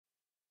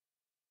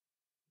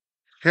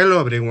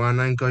Hello everyone,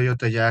 I'm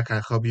Coyote Jack. I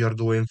hope you're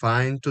doing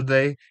fine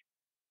today.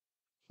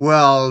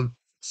 Well,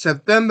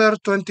 September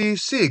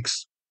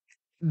 26th,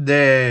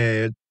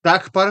 the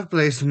Tag Park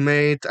Place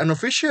made an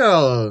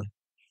official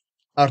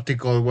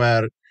article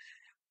where,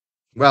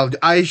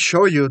 I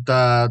show you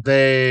that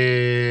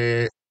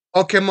the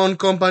Pokemon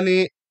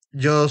company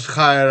just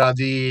hired a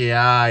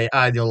DEI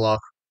ideologue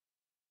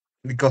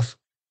because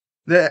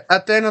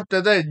at the end of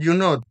the day,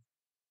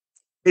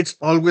 it's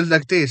always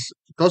like this.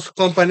 Those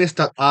companies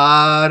that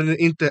are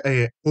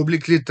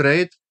publicly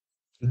traded,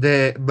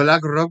 the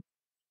BlackRock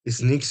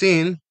sneaks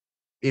in,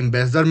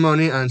 invest their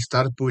money, and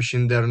start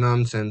pushing their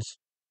nonsense.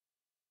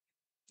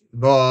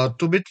 But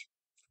to be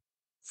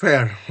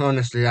fair,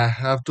 honestly, I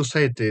have to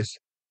say this.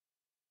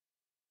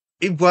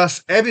 It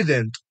was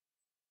evident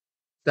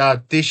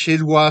that this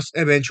shit was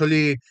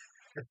eventually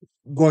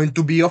going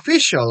to be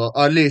official,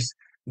 or at least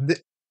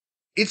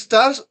it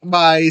starts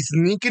by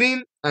sneaking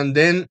in and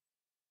then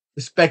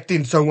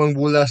expecting someone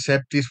will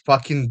accept this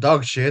fucking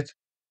dog shit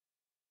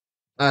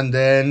and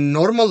then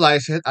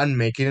normalize it and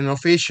make it an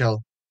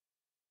official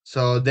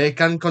so they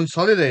can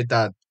consolidate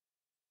that.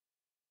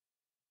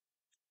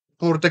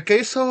 For the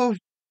case of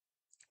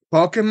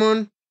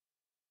Pokemon,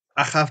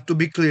 I have to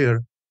be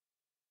clear.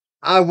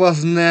 I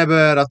was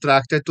never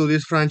attracted to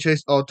this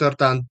franchise other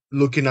than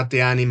looking at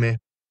the anime,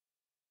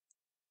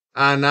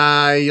 and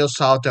I just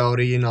saw the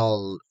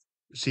original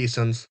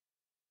seasons.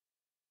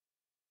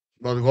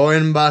 But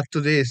going back to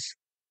this,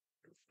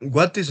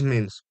 what this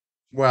means?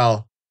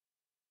 Well,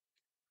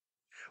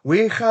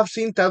 we have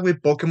seen that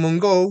with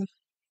Pokemon Go.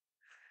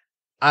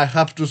 I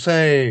have to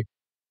say,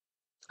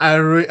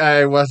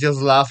 I was just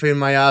laughing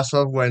my ass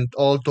off when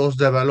all those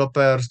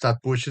developers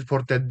that pushed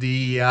for the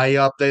DEI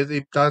update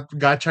in that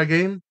gacha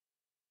game,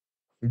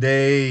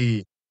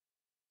 they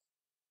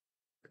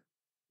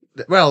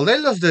they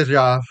lost their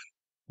job.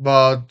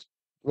 But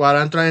what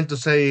I'm trying to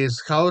say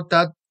is how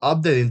that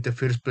update in the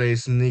first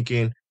place,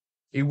 sneaking.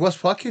 It was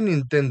fucking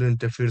Nintendo in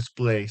the first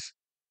place.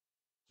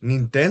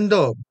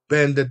 Nintendo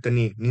bended the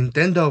knee.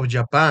 Nintendo of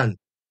Japan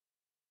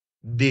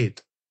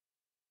did.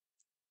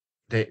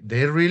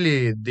 They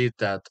really did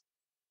that.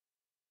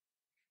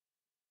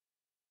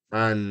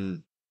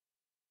 And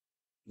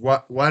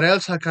what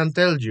else I can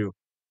tell you?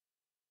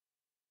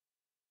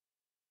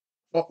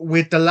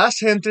 With the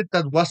last entry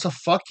that was a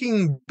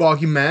fucking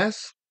buggy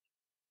mess,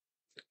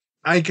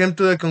 I came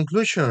to the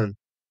conclusion.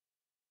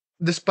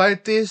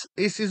 Despite this,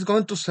 it is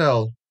going to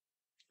sell.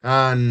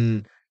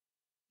 And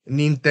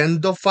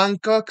Nintendo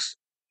fancocks,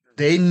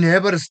 they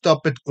never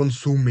stopped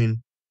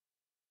consuming.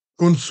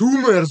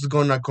 Consumers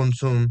gonna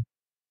consume,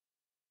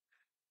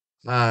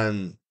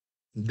 and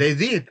they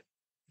did.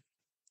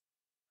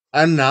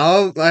 And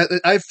now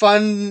I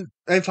find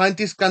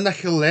this kind of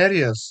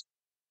hilarious.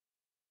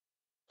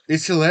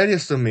 It's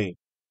hilarious to me.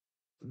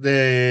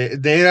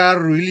 They are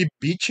really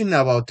bitching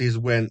about this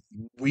when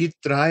we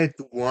try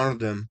to warn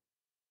them.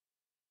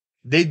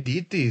 They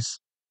did this.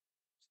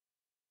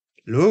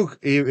 Look,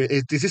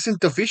 this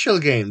isn't official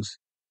games.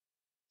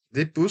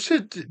 They push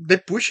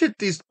it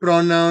this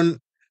pronoun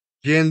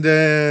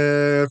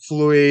gender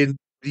fluid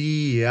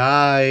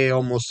DI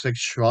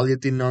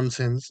homosexuality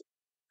nonsense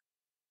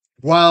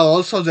while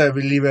also they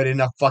believe in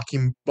a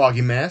fucking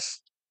buggy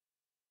mess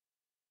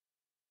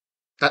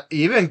that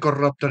even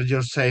corrupted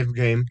your save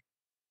game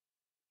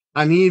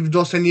and it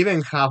doesn't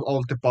even have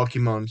all the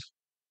Pokemons.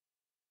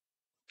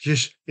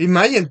 Just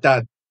imagine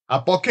that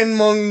a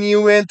Pokemon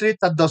new entry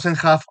that doesn't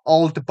have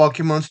all the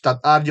Pokemons that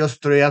are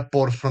just triad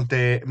ports from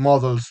the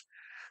models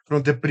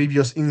from the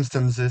previous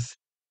instances.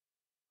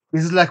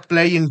 It's like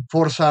playing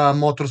Forza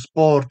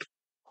Motorsport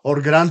or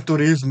Gran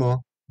Turismo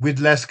with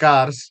less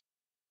cars,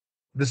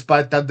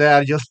 despite that they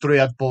are just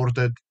triad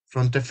ported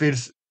from the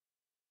first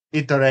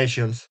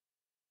iterations.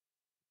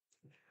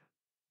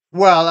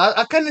 Well,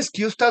 I can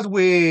excuse that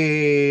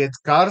with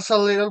cars a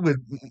little,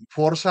 with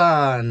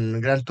Forza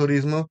and Gran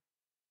Turismo,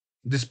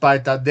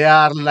 despite that they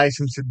are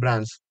licensed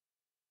brands.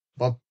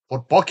 But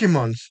for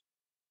Pokemons,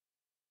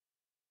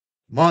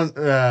 mon-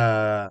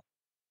 uh,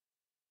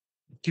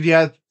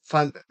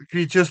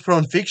 creatures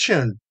from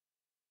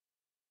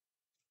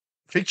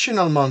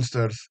fictional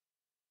monsters,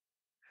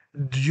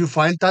 do you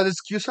find that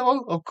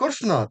excusable? Of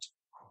course not.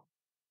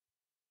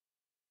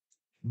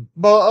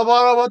 But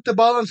about the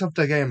balance of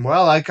the game,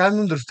 well, I can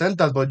understand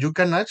that, but you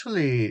can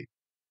actually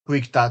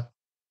tweak that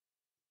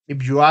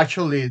if you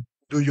actually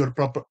do your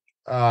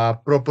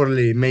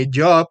properly made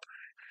job.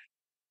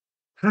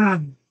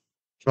 But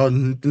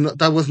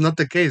that was not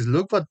the case.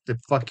 Look what the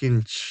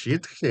fucking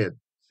shithead.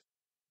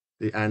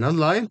 I'm not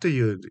lying to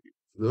you.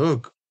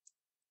 Look.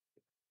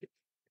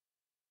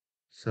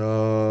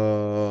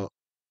 So,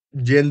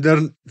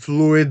 gender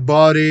fluid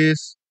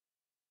bodies.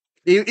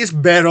 It's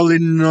barely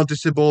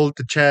noticeable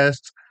the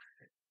chest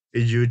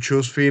if you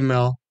choose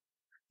female.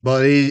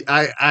 But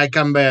I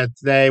can bet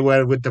they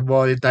were with the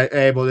body type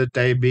A, body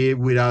type B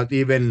without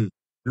even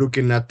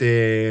looking at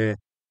the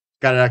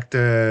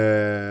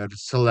character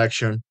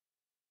selection.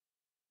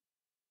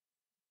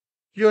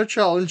 You're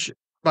challenged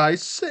by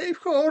Safe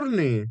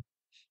Horny.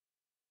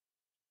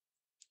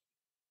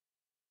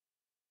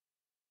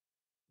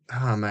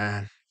 Oh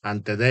man.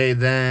 And today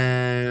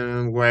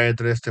then where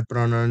address the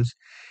pronouns.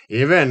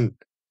 Even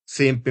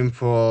simping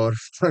for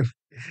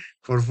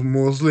for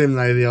Muslim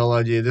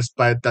ideology,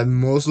 despite that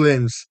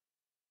Muslims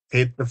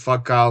hate the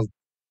fuck out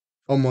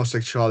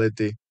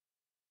homosexuality.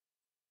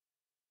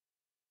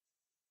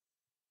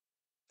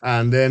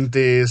 And then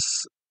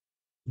this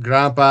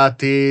grandpa,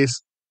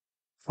 this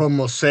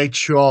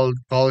homosexual,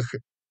 called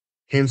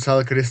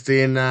himself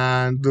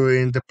Christina,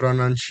 doing the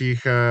pronoun she,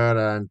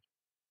 her, and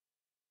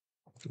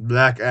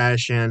black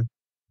Asian.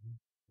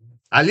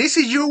 At least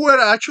if you were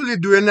actually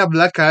doing a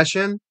black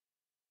Asian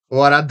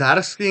or a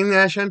dark skin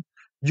Asian,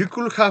 you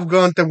could have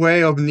gone the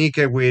way of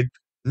Nike with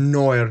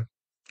Noir.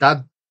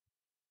 That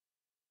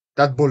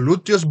that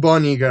voluptuous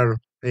bunny girl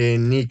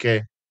in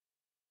Nike.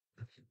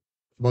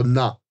 But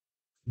no.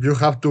 You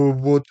have to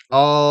put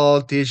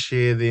all this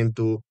shit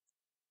into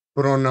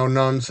pronoun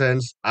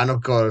nonsense, and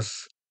of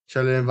course,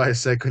 challenged by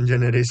second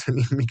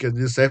generation because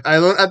you said I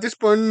don't at this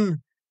point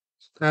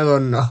I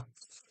don't know.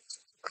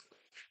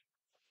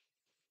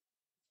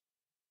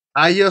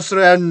 I just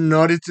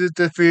noticed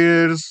the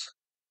first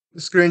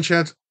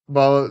screenshot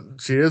about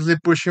seriously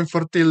pushing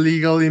for the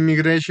illegal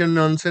immigration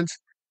nonsense.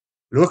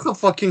 Look how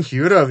fucking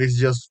Europe is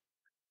just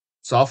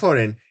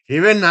suffering.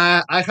 Even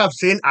I have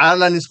seen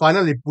Ireland is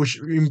finally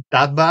pushing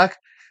that back.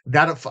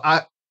 That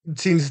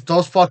since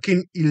those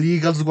fucking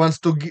illegals wants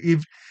to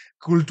give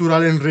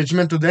cultural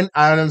enrichment to them,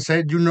 Ireland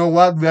said, you know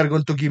what, we are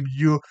going to give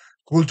you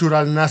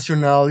cultural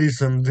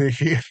nationalism.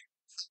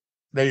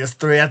 They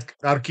straight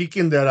are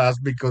kicking their ass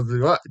because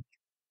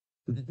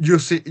you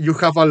see you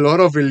have a lot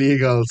of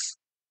illegals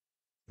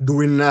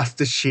doing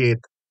nasty shit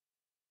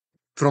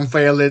from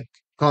failed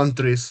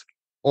countries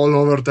all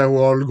over the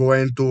world,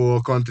 going to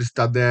countries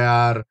that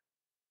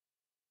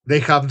they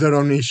have their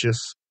own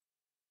issues.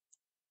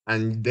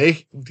 And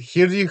they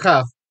here you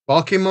have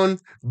Pokemon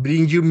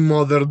bring you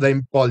modern day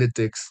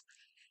politics,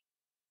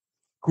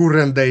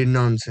 current day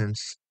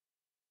nonsense.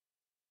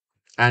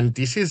 And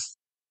this is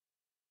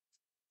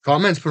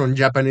comments from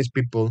Japanese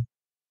people.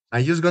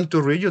 I'm just going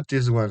to read you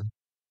this one.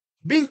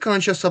 Being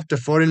conscious of the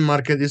foreign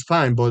market is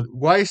fine, but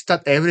why is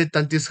that every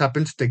time this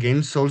happens, the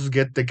game souls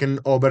get taken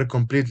over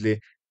completely?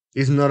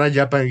 It's not a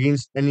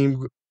Japanese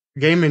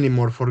game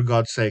anymore, for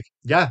God's sake.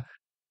 Yeah,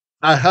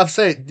 I have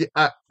said,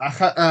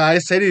 I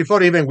said it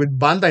before, even with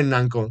Bandai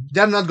Namco,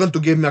 they're not going to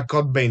give me a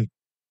code vein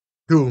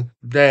too.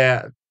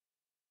 They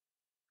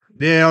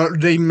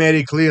made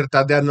it clear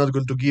that they are not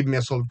going to give me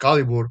a Soul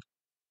Calibur.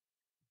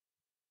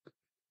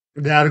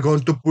 They are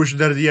going to push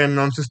their DN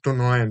nonsense to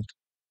no end.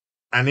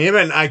 And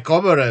even I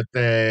covered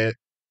the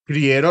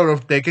creator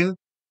of Tekken,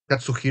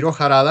 Katsuhiro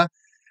Harada,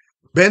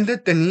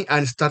 bended the knee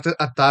and started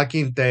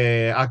attacking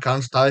the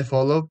accounts that I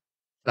follow,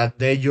 that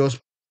they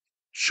just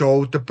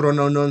showed the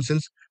pronoun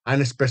nonsense,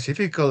 and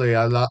specifically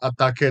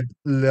attacked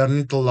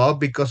Learning to Love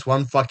because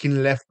one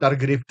fucking left dark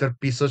grifter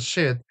piece of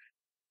shit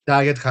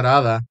tagged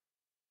Harada.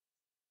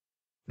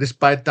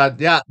 Despite that,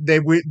 yeah, they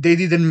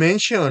didn't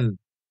mention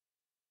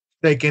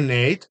Taken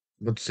 8,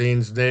 but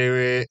since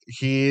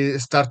he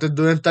started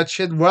doing that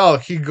shit, well,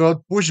 he got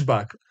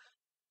pushback.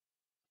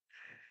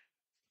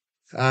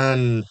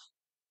 And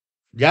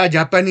yeah,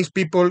 Japanese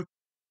people,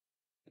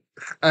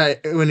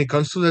 when it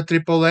comes to the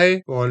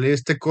AAA, or at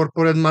least the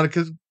corporate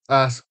market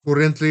as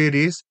currently it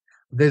is,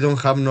 they don't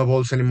have no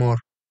balls anymore.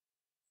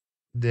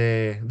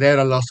 They're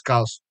a lost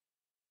cause.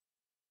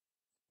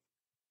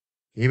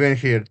 Even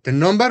here, the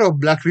number of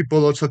black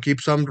people also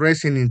keeps on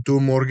rising in two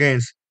more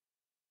games.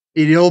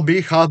 It'll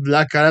be half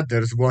black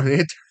characters, won't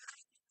it?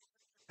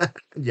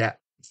 Yeah.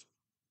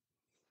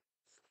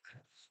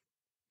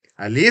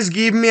 At least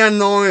give me a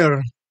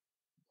Noir.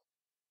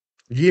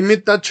 Give me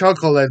that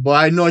chocolate, but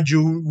I know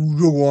you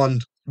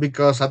won't.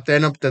 Because at the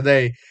end of the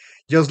day,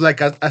 just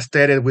like I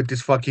stated with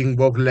these fucking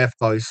woke left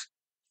toys,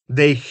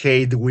 they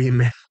hate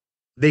women.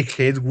 They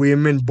hate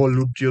women,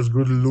 voluptuous,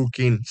 good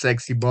looking,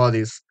 sexy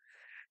bodies.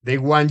 They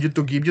want you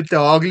to give you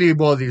the ugly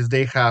bodies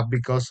they have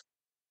because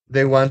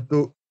they want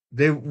to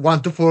they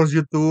want to force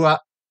you to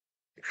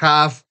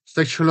have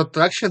sexual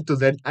attraction to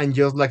them and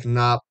just like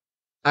nah,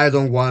 I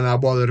don't wanna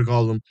bother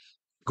Gollum.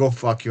 Go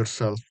fuck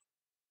yourself.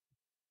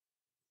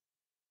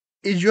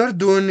 If you are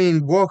doing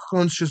in work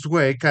conscious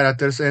way,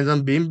 characters end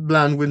up being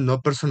bland with no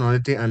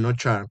personality and no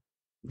charm.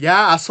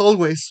 Yeah, as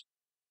always.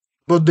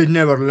 But they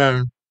never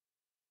learn.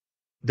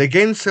 The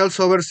game sells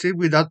overseas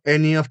without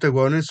any of the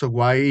warnings, so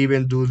why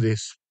even do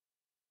this?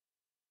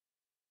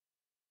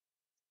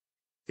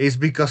 It's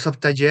because of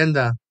the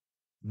agenda.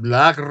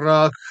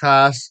 BlackRock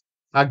has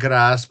a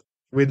grasp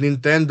with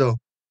Nintendo.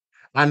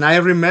 And I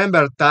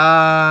remember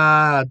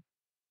that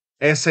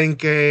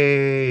SNK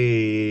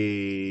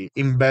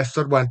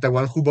investor, the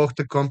one who bought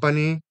the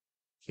company,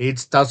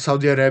 it's that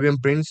Saudi Arabian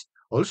prince,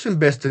 also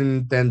invested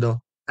in Nintendo.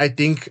 I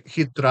think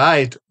he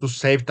tried to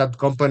save that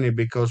company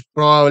because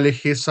probably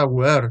he's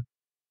aware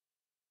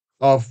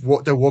of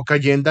what the woke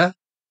agenda.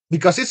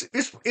 Because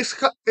it's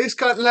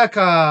kind of like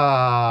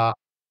a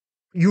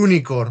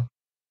unicorn.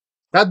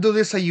 That dude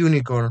is a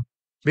unicorn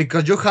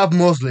because you have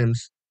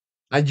Muslims.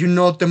 And you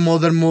know the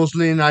modern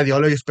Muslim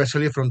ideology,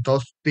 especially from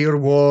those third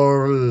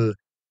world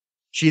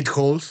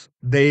shitholes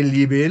they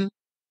live in,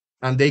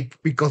 and they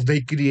because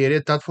they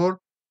created that for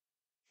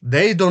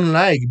they don't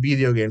like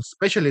video games,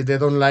 especially they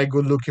don't like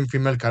good looking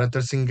female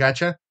characters in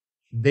gacha.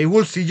 They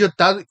will see you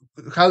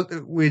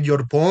with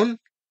your phone.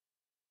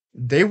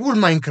 They will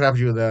Minecraft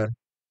you there.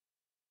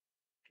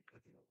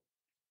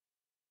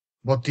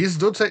 But this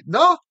dude said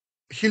no,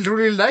 he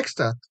really likes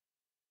that.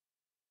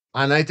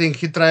 And I think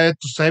he tried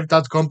to save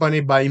that company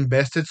by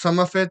invested some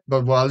of it,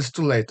 but well, it's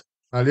too late.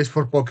 At least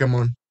for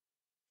Pokemon.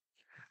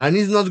 And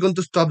he's not going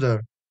to stop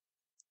there.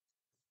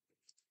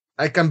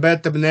 I can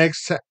bet the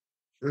next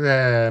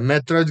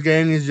Metroid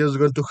game is just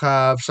going to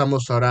have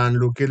Samus Aran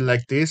looking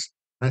like this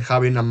and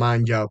having a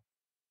man job.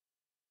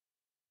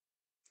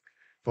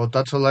 But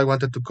that's all I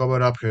wanted to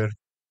cover up here.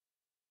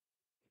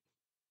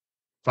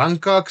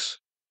 Fancocks,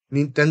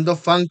 Nintendo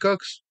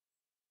Fancocks,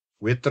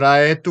 we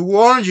tried to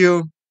warn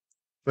you.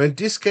 But in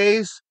this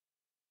case,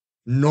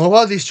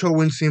 nobody's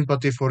showing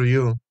sympathy for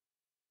you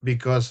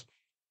because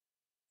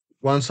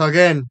once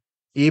again,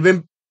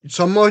 even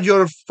some of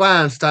your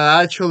fans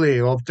that actually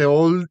of the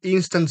old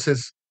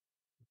instances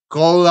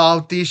call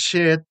out this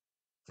shit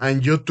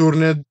and you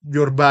turned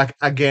your back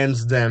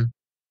against them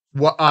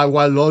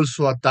while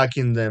also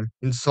attacking them,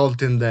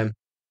 insulting them.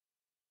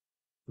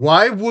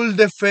 Why would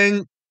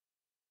defend?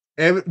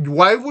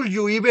 Why would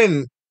you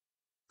even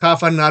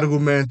have an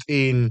argument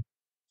in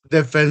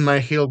defend my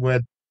hill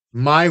with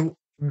my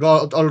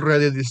god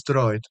already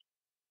destroyed?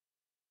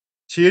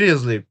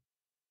 Seriously,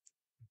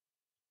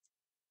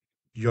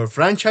 your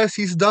franchise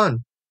is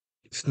done.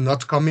 It's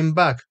not coming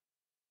back.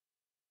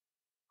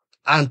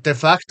 And the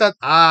fact that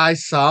I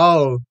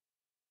saw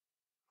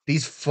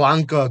these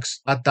Funcocks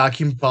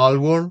attacking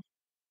Palworld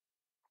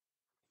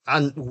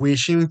and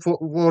wishing for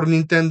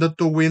Nintendo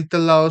to win the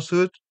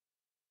lawsuit,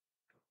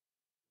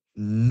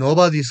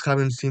 nobody's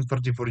having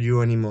sympathy for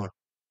you anymore.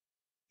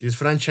 This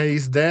franchise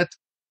is dead,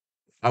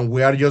 and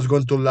we are just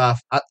going to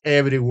laugh at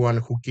everyone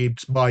who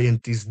keeps buying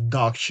this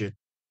dog shit.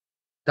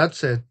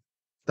 That's it.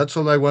 That's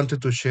all I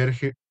wanted to share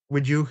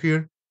with you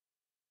here.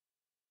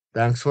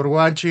 Thanks for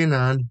watching,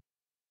 and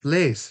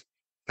please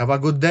have a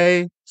good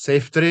day,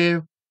 safe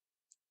trip,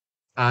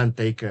 and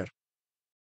take care.